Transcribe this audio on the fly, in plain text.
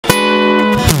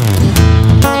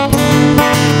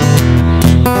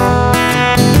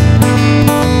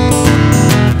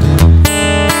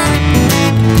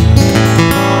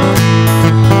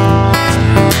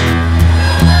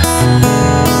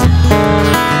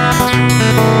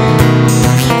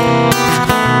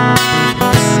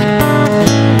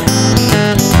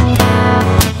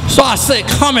say,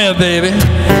 come here, baby.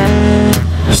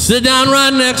 Sit down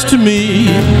right next to me.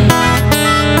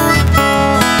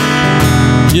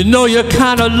 You know your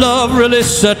kind of love really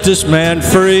set this man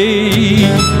free.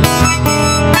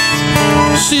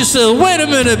 She said, wait a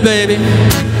minute, baby.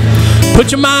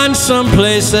 Put your mind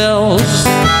someplace else.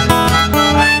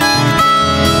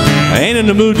 I ain't in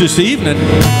the mood this evening.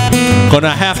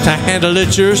 Gonna have to handle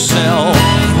it yourself.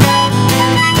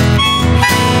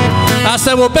 I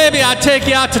said, well, baby, I'll take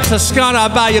you out to Toscana. I'll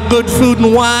buy you good food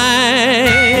and wine.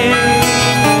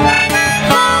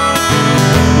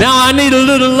 Now I need a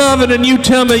little loving and you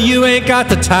tell me you ain't got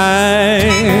the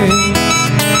time.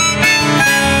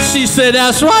 She said,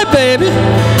 that's right, baby.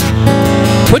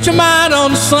 Put your mind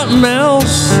on something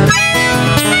else.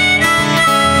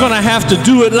 Gonna have to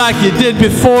do it like you did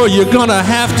before. You're gonna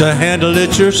have to handle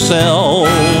it yourself.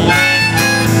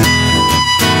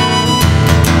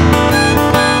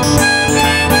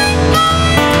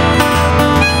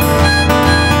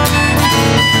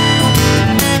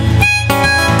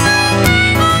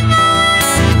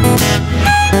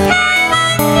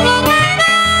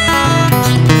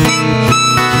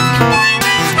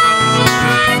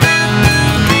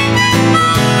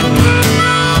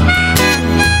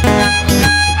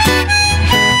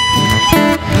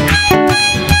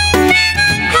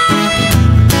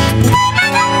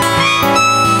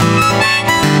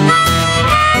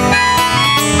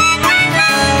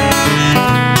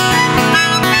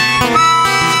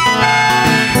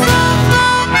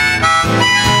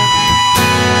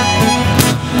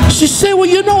 She said, well,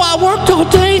 you know, I worked all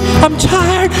day. I'm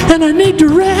tired and I need to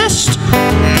rest.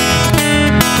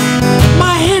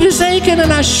 My head is aching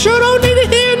and I sure don't need to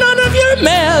hear none of your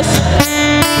mess.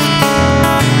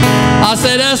 I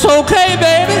said, that's okay,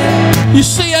 baby. You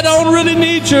see, I don't really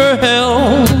need your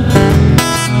help.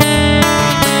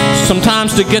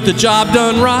 Sometimes to get the job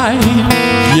done right,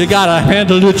 you gotta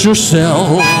handle it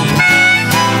yourself.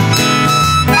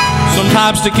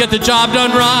 Sometimes to get the job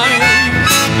done right,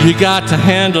 you got to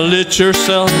handle it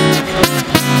yourself.